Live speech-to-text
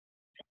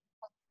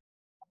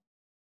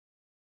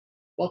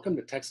Welcome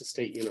to Texas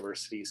State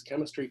University's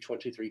Chemistry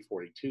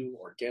 2342,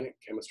 Organic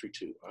Chemistry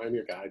 2. I'm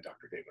your guide,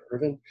 Dr. David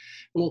Irvin, and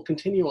we'll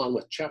continue on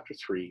with Chapter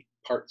 3,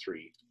 Part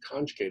 3,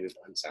 Conjugated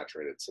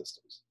Unsaturated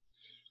Systems.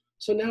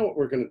 So now what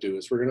we're going to do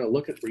is we're going to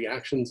look at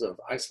reactions of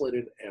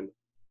isolated and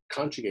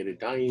conjugated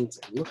dienes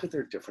and look at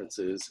their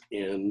differences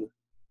in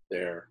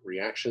their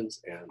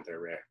reactions and their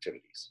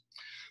reactivities.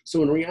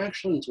 So in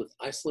reactions with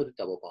isolated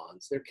double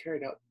bonds, they're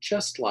carried out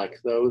just like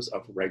those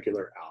of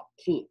regular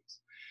alkenes.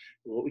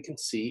 And what we can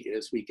see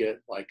is we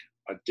get like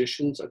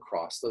additions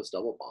across those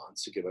double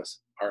bonds to give us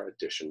our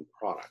addition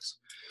products.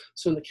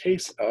 So in the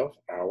case of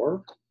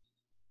our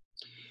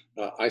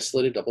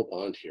isolated double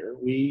bond here,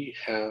 we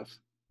can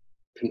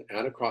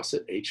add across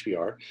it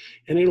HBr,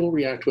 and it will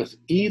react with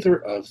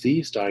either of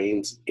these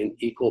dienes in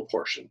equal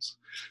portions.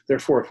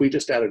 Therefore, if we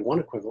just added one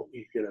equivalent,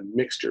 we get a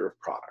mixture of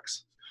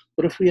products.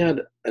 But if we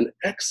add an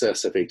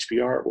excess of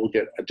HBr, we'll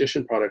get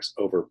addition products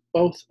over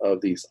both of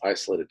these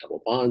isolated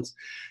double bonds.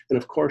 And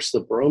of course,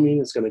 the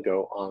bromine is going to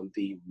go on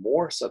the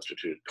more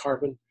substituted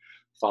carbon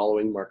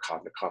following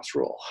Markovnikov's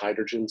rule.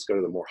 Hydrogens go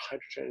to the more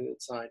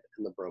hydrogenated side,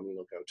 and the bromine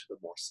will go to the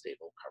more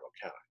stable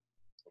carbocation.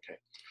 Okay.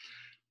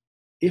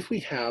 If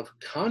we have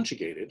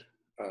conjugated,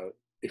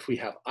 if we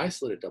have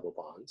isolated double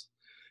bonds,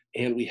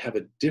 and we have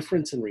a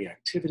difference in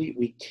reactivity,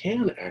 we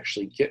can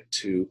actually get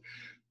to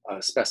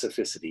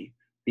specificity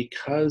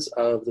because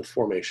of the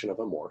formation of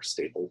a more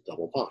stable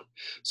double bond.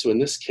 So in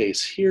this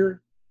case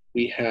here,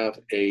 we have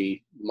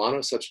a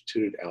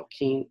monosubstituted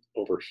alkene.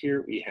 Over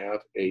here, we have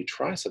a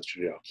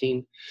trisubstituted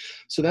alkene.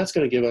 So that's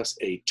going to give us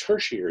a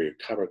tertiary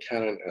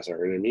carbocation as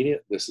our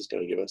intermediate. This is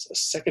going to give us a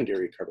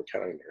secondary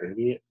carbocation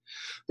intermediate.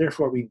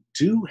 Therefore, we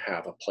do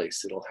have a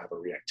place that'll have a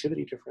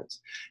reactivity difference,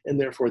 and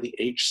therefore the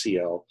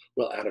HCl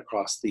will add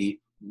across the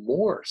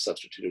more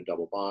substituted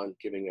double bond,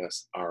 giving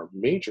us our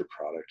major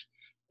product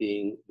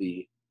being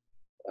the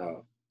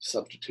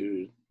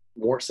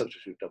more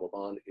substituted double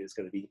bond is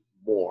going to be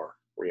more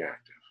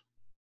reactive.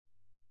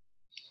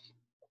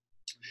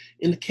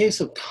 In the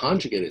case of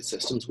conjugated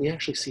systems, we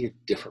actually see a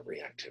different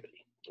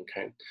reactivity,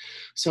 okay?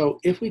 So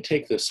if we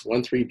take this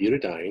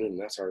 1,3-butadiene, and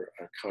that's our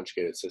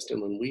conjugated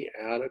system, and we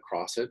add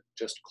across it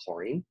just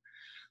chlorine,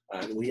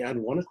 and we add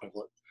one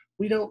equivalent,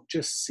 we don't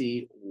just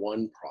see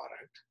one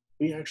product,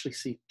 we actually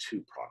see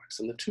two products.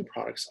 And the two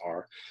products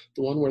are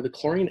the one where the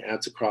chlorine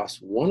adds across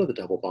one of the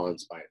double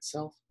bonds by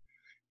itself,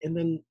 and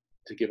then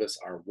to give us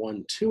our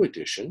 1,2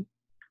 addition,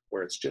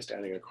 where it's just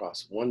adding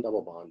across one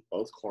double bond,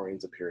 both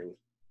chlorines appearing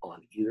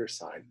on either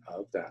side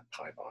of that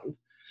pi bond,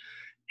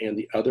 and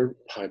the other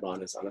pi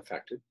bond is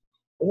unaffected.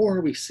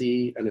 Or we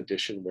see an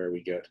addition where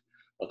we get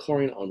a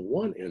chlorine on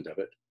one end of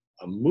it,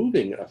 a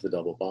moving of the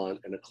double bond,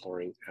 and a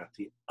chlorine at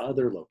the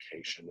other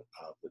location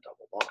of the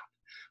double bond.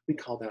 We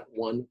call that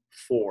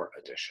 1,4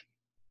 addition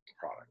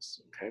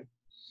products, okay?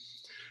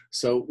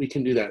 So we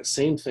can do that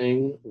same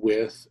thing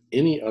with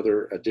any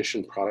other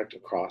addition product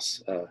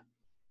across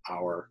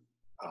our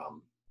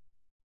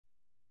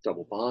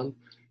double bond.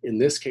 In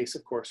this case,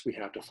 of course, we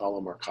have to follow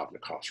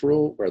Markovnikov's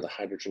rule, where the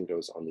hydrogen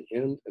goes on the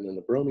end, and then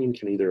the bromine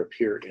can either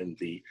appear in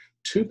the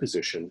 2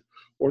 position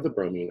or the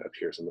bromine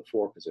appears in the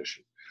 4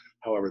 position.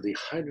 However, the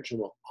hydrogen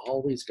will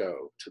always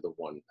go to the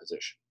 1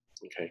 position,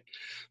 okay?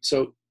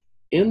 So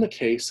in the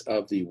case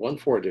of the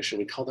 1,4 addition,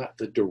 we call that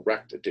the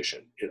direct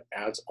addition. It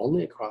adds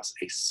only across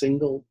a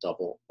single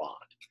double bond.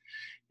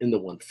 In the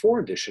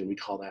 1,4 addition, we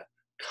call that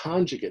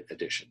conjugate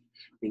addition,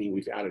 meaning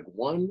we've added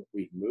 1,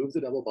 we've moved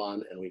the double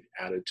bond, and we've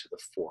added to the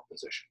 4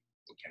 position,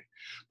 okay?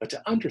 But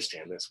to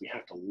understand this, we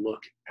have to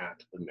look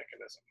at the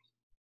mechanism.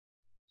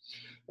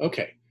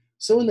 Okay,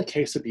 so in the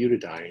case of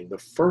butadiene, the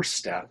first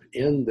step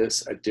in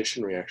this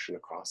addition reaction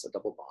across a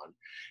double bond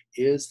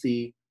is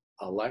the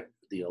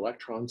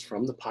electrons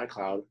from the pi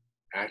cloud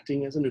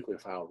acting as a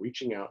nucleophile,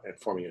 reaching out and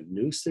forming a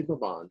new sigma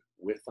bond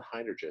with the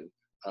hydrogen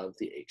of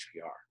the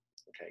HBr,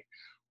 okay?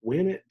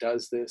 When it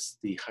does this,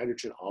 the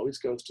hydrogen always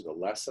goes to the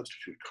less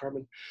substituted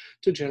carbon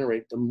to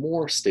generate the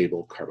more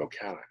stable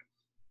carbocation.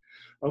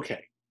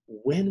 Okay,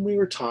 when we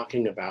were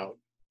talking about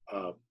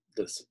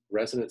this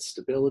resonance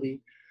stability,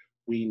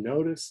 we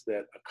noticed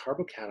that a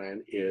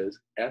carbocation is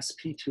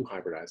sp2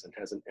 hybridized and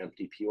has an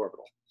empty p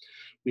orbital.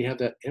 We have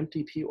that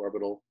empty p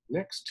orbital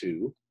next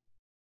to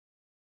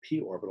p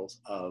orbitals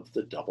of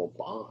the double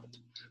bond.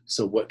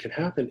 So what can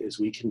happen is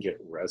we can get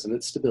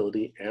resonance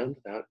stability, and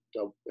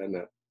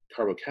that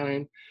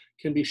carbocation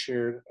can be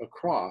shared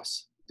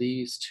across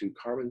these 2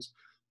 carbons,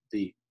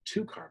 the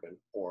 2 carbon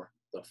or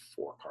the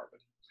 4 carbon.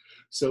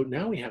 So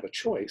now we have a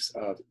choice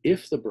of,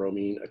 if the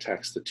bromine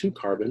attacks the 2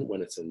 carbon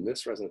when it's in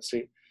this resonance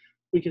state,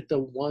 we get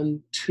the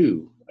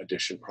 1,2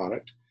 addition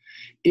product.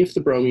 If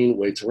the bromine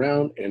waits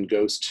around and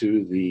goes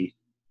to the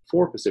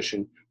 4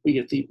 position, we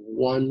get the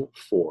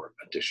 1,4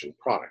 addition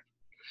product.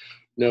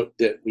 Note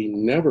that we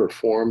never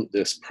form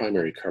this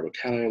primary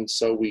carbocation,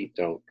 so we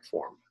don't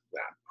form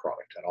that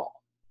product at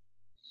all.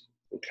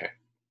 Okay,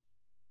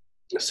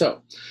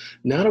 so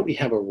now that we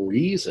have a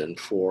reason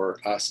for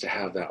us to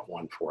have that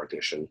 1,4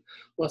 addition,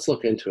 let's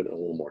look into it in a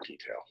little more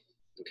detail,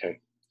 okay?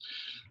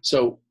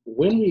 So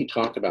when we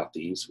talk about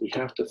these, we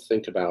have to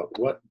think about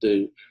what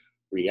the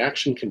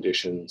reaction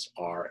conditions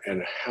are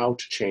and how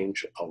to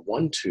change a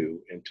 1,2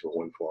 into a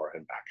 1,4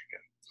 and back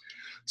again.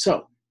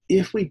 So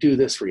if we do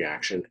this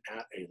reaction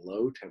at a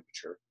low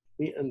temperature,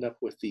 we end up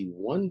with the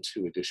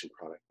 1,2 addition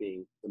product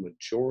being the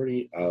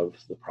majority of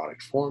the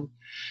product formed,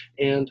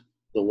 and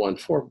the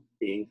 1,4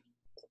 being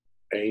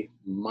a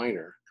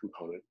minor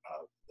component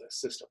of the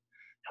system.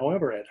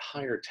 However, at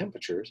higher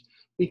temperatures,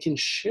 we can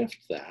shift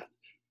that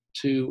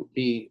to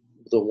be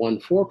the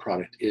 1,4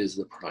 product is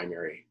the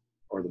primary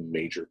or the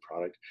major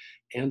product,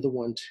 and the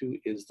 1,2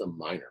 is the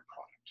minor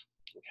product.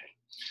 Okay.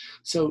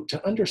 So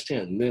to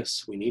understand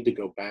this, we need to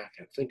go back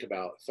and think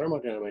about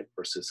thermodynamic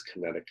versus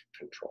kinetic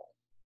control.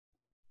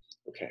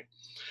 Okay.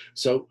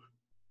 So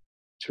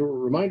to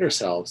remind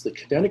ourselves, the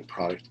kinetic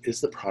product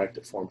is the product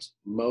that forms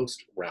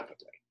most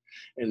rapidly.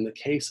 In the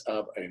case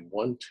of a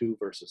 1,2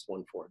 versus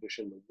 1,4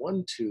 addition, the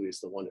 1,2 is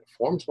the one that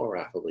forms more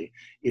rapidly.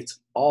 It's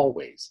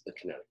always the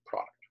kinetic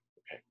product.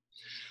 Okay.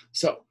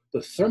 So the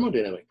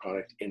thermodynamic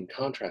product, in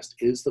contrast,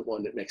 is the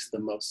one that makes the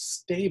most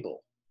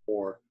stable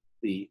or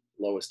the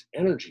lowest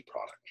energy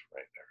product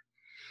right there.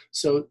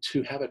 So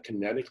to have a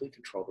kinetically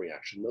controlled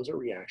reaction, those are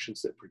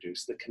reactions that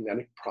produce the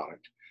kinetic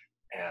product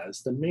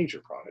as the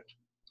major product.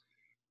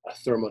 A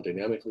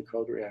thermodynamically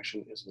controlled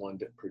reaction is one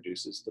that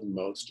produces the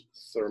most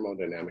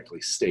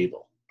thermodynamically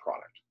stable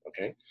product,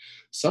 okay?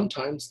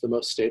 Sometimes the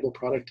most stable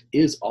product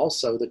is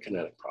also the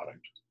kinetic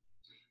product.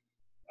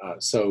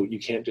 So you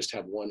can't just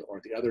have one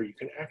or the other, you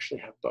can actually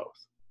have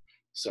both.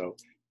 So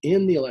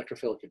in the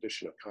electrophilic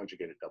addition of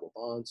conjugated double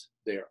bonds,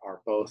 there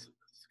are both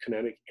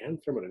kinetic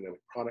and thermodynamic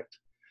product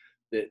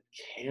that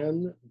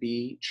can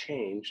be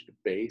changed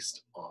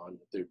based on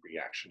the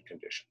reaction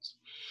conditions.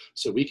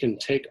 So we can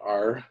take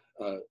our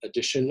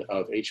addition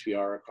of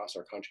HBr across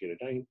our conjugated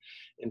diene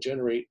and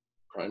generate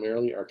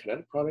primarily our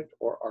kinetic product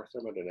or our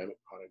thermodynamic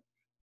product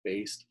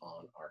based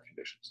on our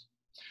conditions.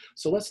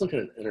 So let's look at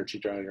an energy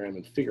diagram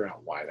and figure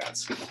out why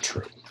that's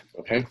true,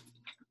 okay?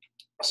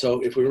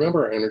 So if we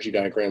remember our energy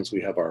diagrams, we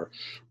have our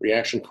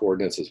reaction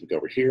coordinates as we go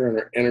over here and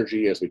our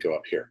energy as we go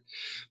up here.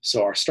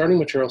 So our starting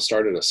material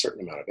started a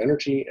certain amount of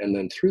energy, and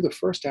then through the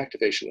first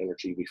activation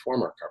energy, we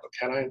form our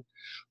carbocation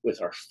with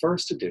our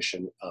first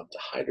addition of the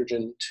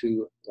hydrogen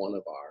to one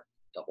of our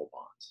double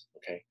bonds,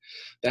 okay?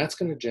 That's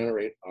gonna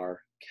generate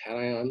our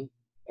cation,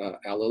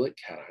 allylic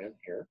cation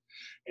here.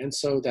 And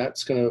so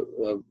that's gonna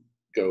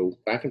go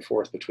back and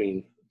forth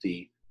between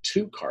the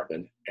 2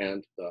 carbon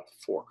and the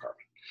 4 carbon.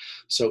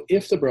 So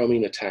if the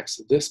bromine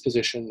attacks this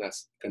position,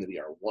 that's going to be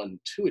our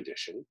 1,2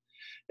 addition.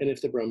 And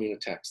if the bromine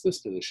attacks this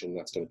position,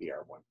 that's going to be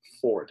our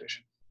 1,4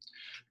 addition.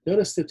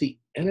 Notice that the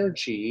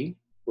energy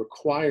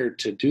required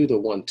to do the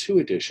 1,2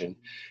 addition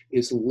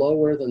is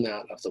lower than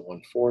that of the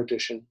 1,4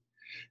 addition.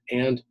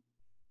 And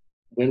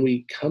when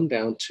we come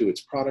down to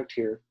its product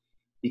here,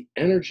 the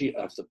energy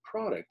of the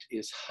product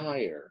is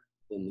higher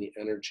than the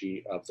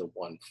energy of the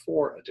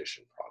 1,4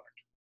 addition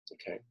product,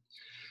 okay?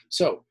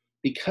 So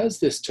because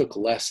this took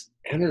less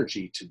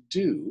energy to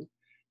do,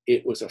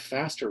 it was a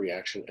faster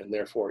reaction, and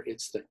therefore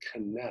it's the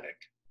kinetic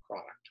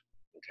product,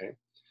 okay?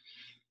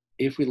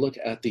 If we look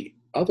at the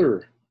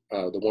other,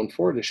 the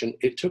 1,4 addition,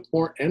 it took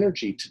more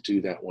energy to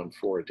do that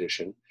 1,4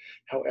 addition.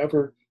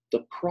 However,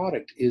 the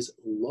product is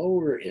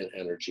lower in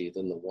energy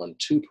than the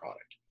 1,2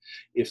 product.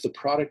 If the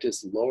product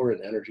is lower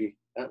in energy,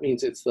 that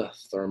means it's the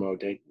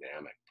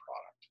thermodynamic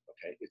product,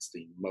 okay? It's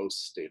the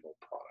most stable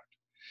product.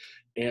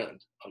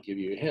 And I'll give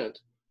you a hint.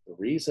 The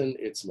reason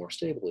it's more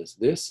stable is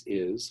this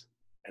is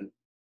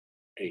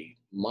a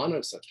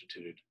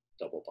mono-substituted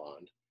double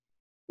bond.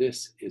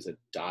 This is a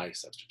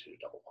di-substituted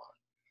double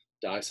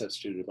bond.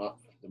 Di-substituted bond,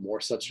 the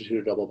more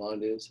substituted double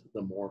bond is,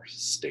 the more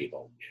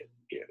stable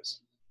it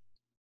is.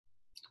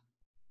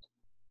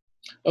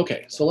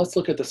 Okay, so let's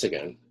look at this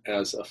again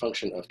as a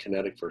function of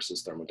kinetic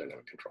versus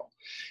thermodynamic control.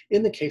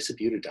 In the case of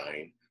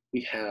butadiene,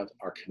 we have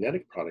our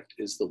kinetic product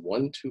is the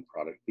 1,2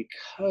 product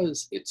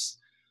because it's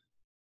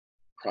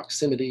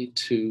proximity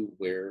to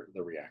where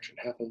the reaction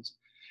happens,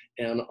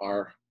 and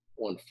our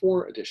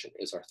 1,4 addition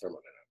is our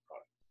thermodynamic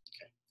product.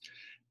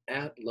 Okay.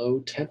 At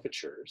low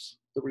temperatures,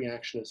 the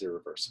reaction is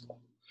irreversible,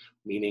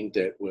 meaning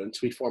that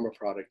once we form a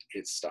product,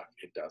 it's stuck,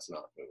 it does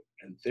not move,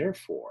 and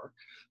therefore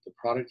the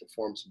product that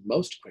forms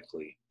most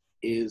quickly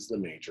is the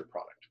major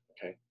product.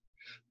 Okay.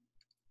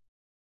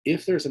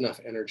 If there's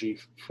enough energy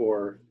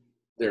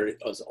there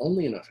is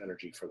only enough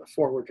energy for the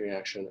forward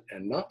reaction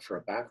and not for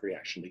a back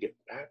reaction to get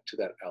back to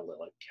that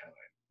allylic cation.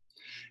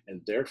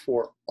 And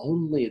therefore,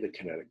 only the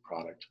kinetic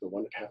product, the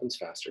one that happens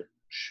faster,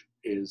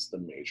 is the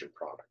major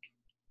product.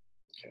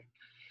 Okay.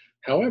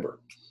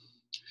 However,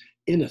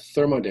 in a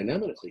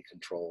thermodynamically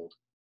controlled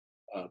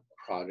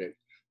product,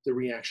 the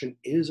reaction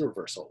is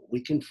reversal. We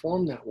can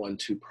form that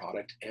 1,2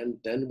 product, and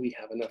then we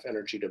have enough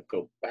energy to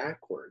go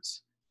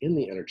backwards in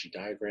the energy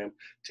diagram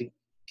to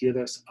give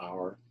us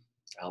our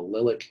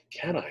allylic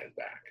cation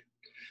back.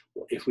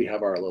 Well, if we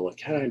have our allylic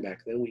cation back,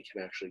 then we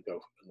can actually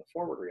go in the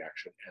forward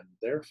reaction, and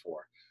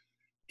therefore,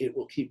 it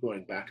will keep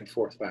going back and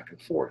forth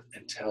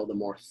until the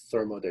more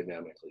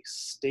thermodynamically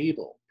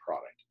stable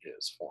product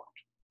is formed,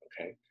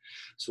 okay?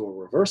 So a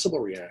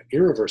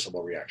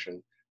irreversible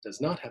reaction does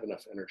not have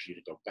enough energy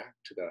to go back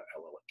to the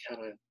allylic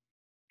cation.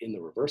 In the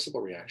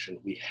reversible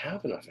reaction, we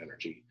have enough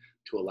energy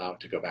to allow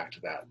it to go back to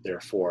that.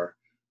 Therefore,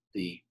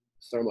 the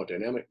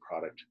thermodynamic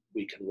product,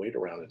 we can wait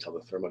around until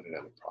the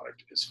thermodynamic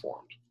product is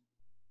formed.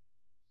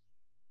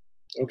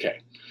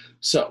 Okay,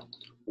 so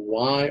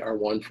why are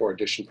 1,4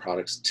 addition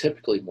products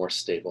typically more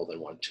stable than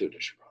 1,2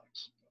 addition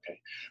products? Okay,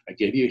 I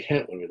gave you a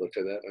hint when we looked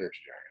at that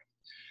energy diagram.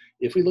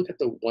 If we look at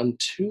the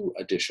 1,2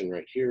 addition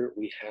right here,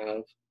 we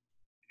have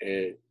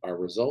our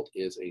result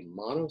is a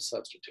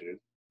monosubstituted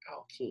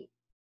alkene,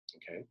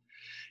 okay?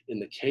 In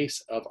the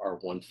case of our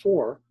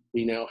 1,4,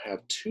 we now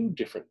have 2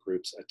 different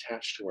groups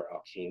attached to our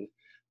alkene,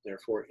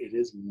 therefore it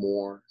is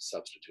more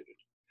substituted.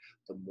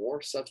 The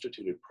more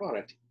substituted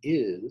product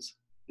is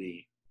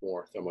the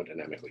more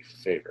thermodynamically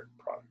favored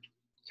product,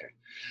 okay?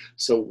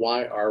 So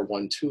why are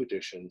 1,2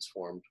 additions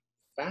formed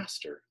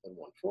faster than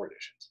 1,4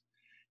 additions?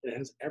 It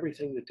has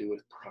everything to do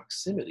with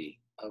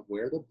proximity of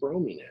where the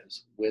bromine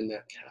is when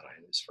that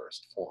cation is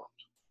first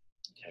formed,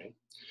 okay?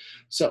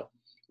 So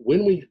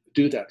when we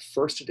do that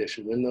first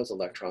addition, when those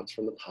electrons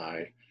from the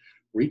pi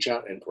reach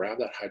out and grab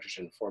that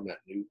hydrogen and form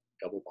that new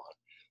double bond,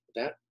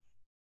 that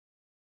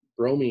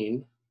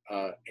bromine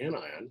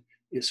anion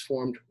is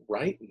formed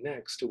right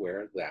next to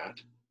where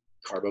that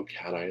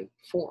carbocation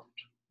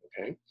formed,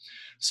 okay?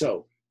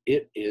 So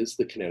it is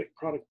the kinetic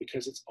product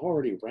because it's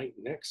already right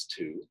next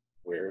to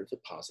where the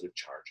positive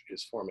charge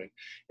is forming,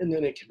 and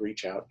then it can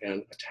reach out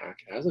and attack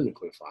as a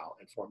nucleophile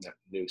and form that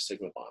new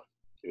sigma bond,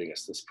 giving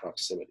us this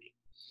proximity,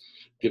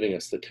 giving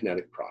us the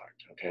kinetic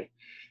product, okay?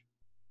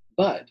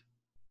 But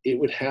it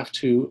would have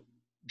to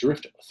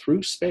drift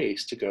through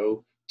space to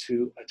go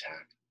to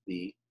attack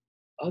the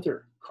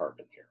other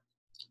carbon here,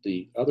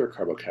 the other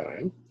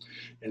carbocation.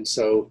 And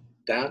so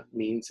that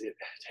means it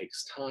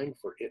takes time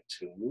for it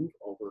to move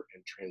over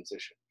and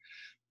transition.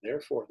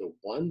 Therefore, the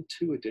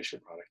 1,2 addition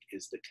product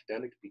is the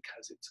kinetic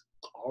because it's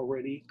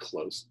already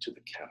close to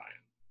the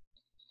cation.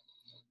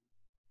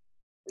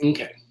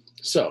 Okay,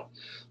 so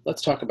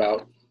let's talk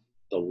about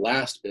the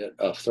last bit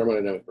of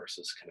thermodynamic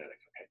versus kinetic,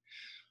 okay?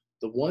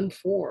 The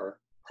 1,4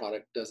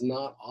 product does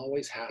not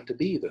always have to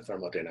be the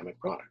thermodynamic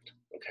product,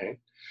 okay?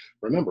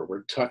 Remember,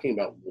 we're talking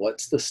about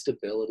what's the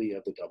stability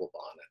of the double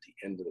bond at the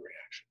end of the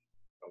reaction,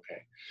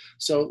 okay?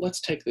 So let's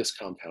take this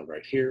compound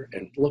right here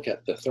and look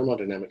at the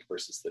thermodynamic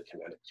versus the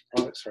kinetic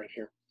products right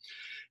here.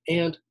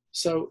 And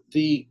so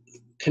the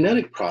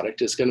kinetic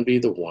product is going to be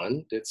the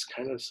one that's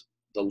kind of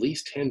the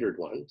least hindered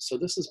one. So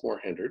this is more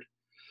hindered.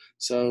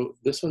 So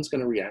this one's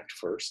going to react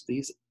first.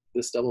 This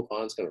double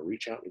bond is going to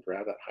reach out and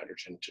grab that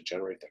hydrogen to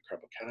generate that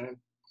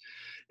carbocation.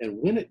 And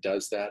when it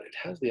does that, it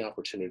has the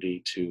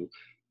opportunity to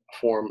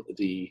form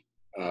the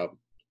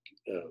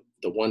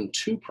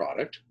 1,2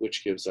 product,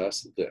 which gives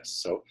us this.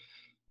 So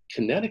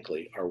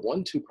kinetically, our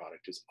 1,2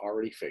 product is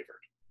already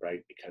favored,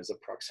 right, because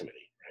of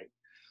proximity, right?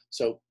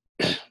 So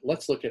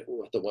let's look at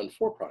what the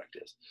 1,4 product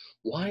is.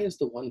 Why is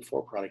the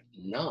 1,4 product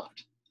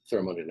not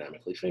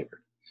thermodynamically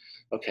favored?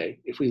 Okay,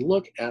 if we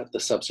look at the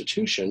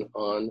substitution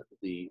on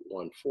the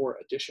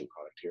 1,4 addition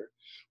product here,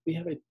 we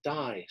have a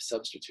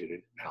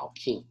di-substituted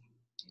alkene,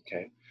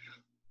 okay?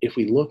 If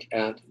we look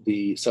at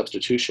the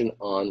substitution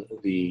on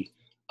the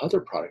other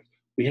product,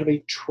 we have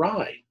a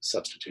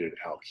tri-substituted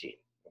alkene,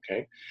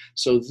 okay?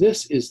 So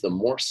this is the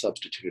more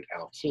substituted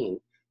alkene,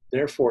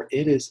 therefore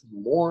it is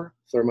more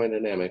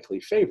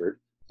thermodynamically favored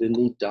than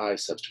the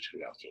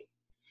di-substituted alkene.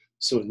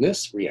 So in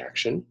this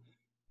reaction,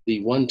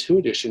 the 1,2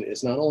 addition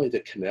is not only the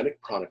kinetic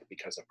product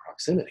because of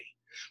proximity,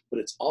 but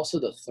it's also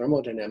the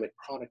thermodynamic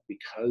product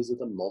because of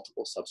the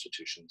multiple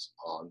substitutions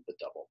on the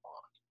double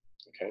bond,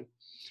 okay?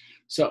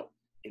 So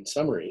in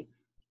summary,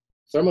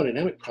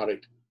 thermodynamic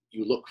product,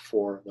 you look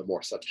for the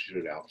more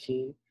substituted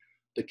alkene.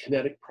 The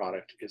kinetic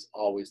product is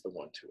always the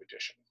 1,2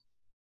 addition.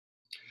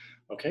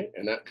 Okay,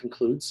 and that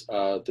concludes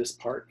this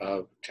part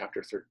of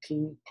chapter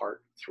 13,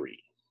 part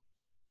 3.